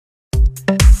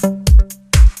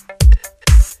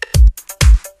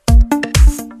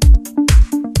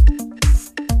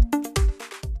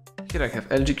Here I have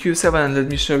LG Q7 and let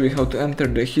me show you how to enter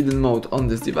the hidden mode on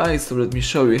this device. So let me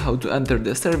show you how to enter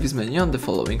the service menu on the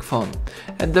following phone.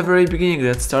 At the very beginning,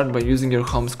 let's start by using your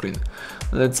home screen.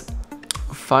 Let's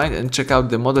find and check out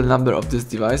the model number of this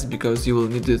device because you will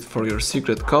need it for your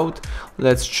secret code.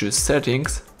 Let's choose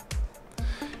settings,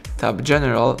 tap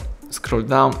general, scroll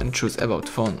down and choose about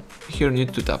phone. Here you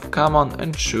need to tap common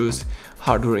and choose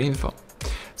hardware info.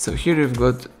 So here you've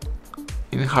got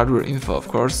in hardware info, of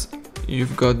course,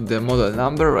 you've got the model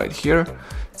number right here.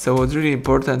 So what's really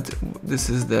important, this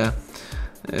is the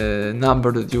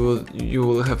number that you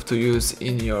will have to use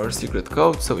in your secret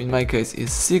code. So in my case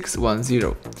is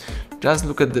 610. Just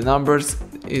look at the numbers,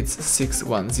 it's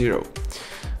 610.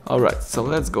 Alright, so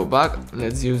let's go back,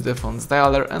 let's use the phone's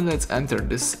dialer and let's enter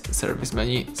this service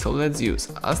menu. So let's use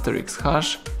 *#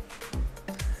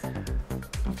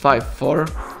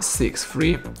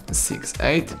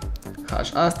 546368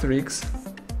 #*.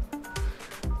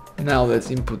 Now let's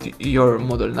input your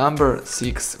model number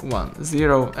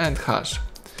 610 and hash.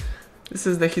 This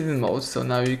is the hidden mode, so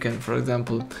now you can, for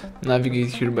example, navigate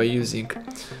here by using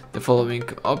the following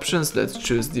options. Let's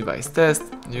choose device test.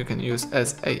 You can use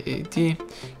SAAT.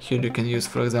 Here you can use,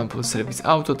 for example, service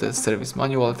auto test, service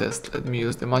manual test. Let me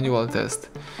use the manual test.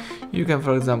 You can,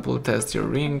 for example, test your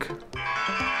ring.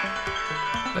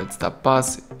 Let's tap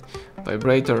pass,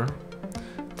 vibrator,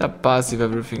 tap pass if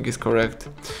everything is correct.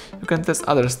 You can test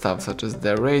other stuff such as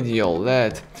the radio,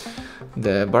 LED,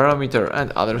 the barometer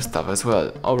and other stuff as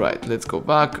well. Alright, let's go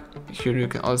back. Here you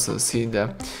can also see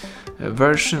the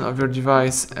version of your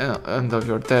device and of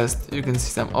your test. You can see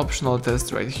some optional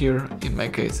tests right here. In my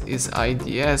case is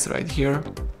IDS right here,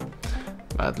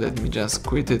 but let me just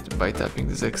quit it by tapping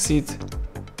this exit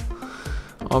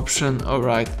option.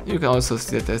 Alright, you can also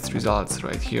see the test results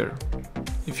right here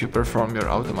if you perform your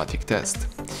automatic test.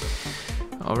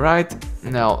 Alright,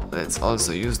 now let's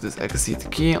also use this exit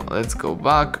key. Let's go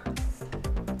back.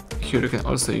 Here you can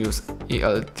also use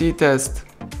ELT test,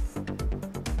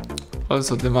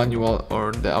 also the manual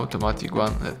or the automatic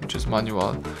one. Let me choose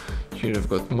manual. Here you've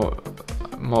got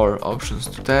more options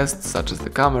to test, such as the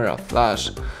camera,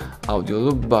 flash, audio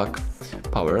loopback,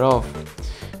 power off.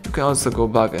 You can also go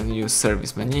back and use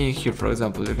service menu. Here, for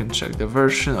example, you can check the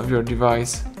version of your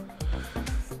device,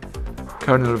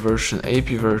 kernel version,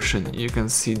 AP version. You can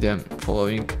see the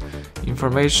following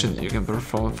information. You can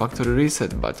perform factory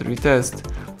reset, battery test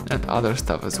and other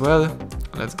stuff as well.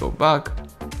 Let's go back.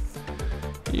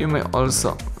 You may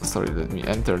also, let me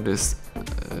enter this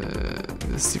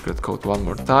secret code one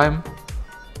more time.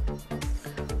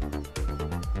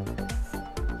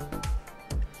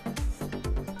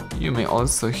 You may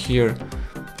also here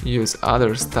use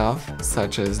other stuff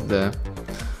such as the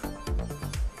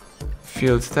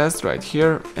field test right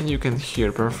here, and you can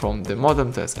here perform the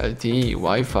modem test, LTE,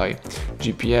 Wi-Fi,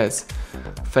 GPS,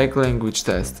 fake language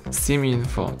test, SIM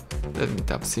info. Let me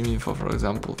tap SIM info for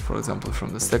example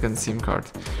from the second SIM card.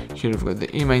 Here we've got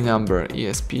the email number,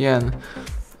 ESPN,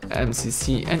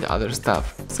 MCC and other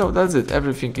stuff. So that's it,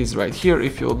 everything is right here.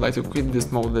 If you would like to quit this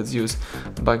mode, let's use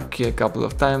back key a couple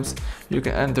of times. You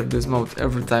can enter this mode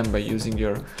every time by using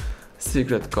your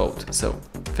secret code. So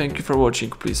thank you for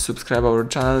watching, please subscribe our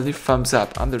channel, leave thumbs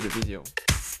up under the video.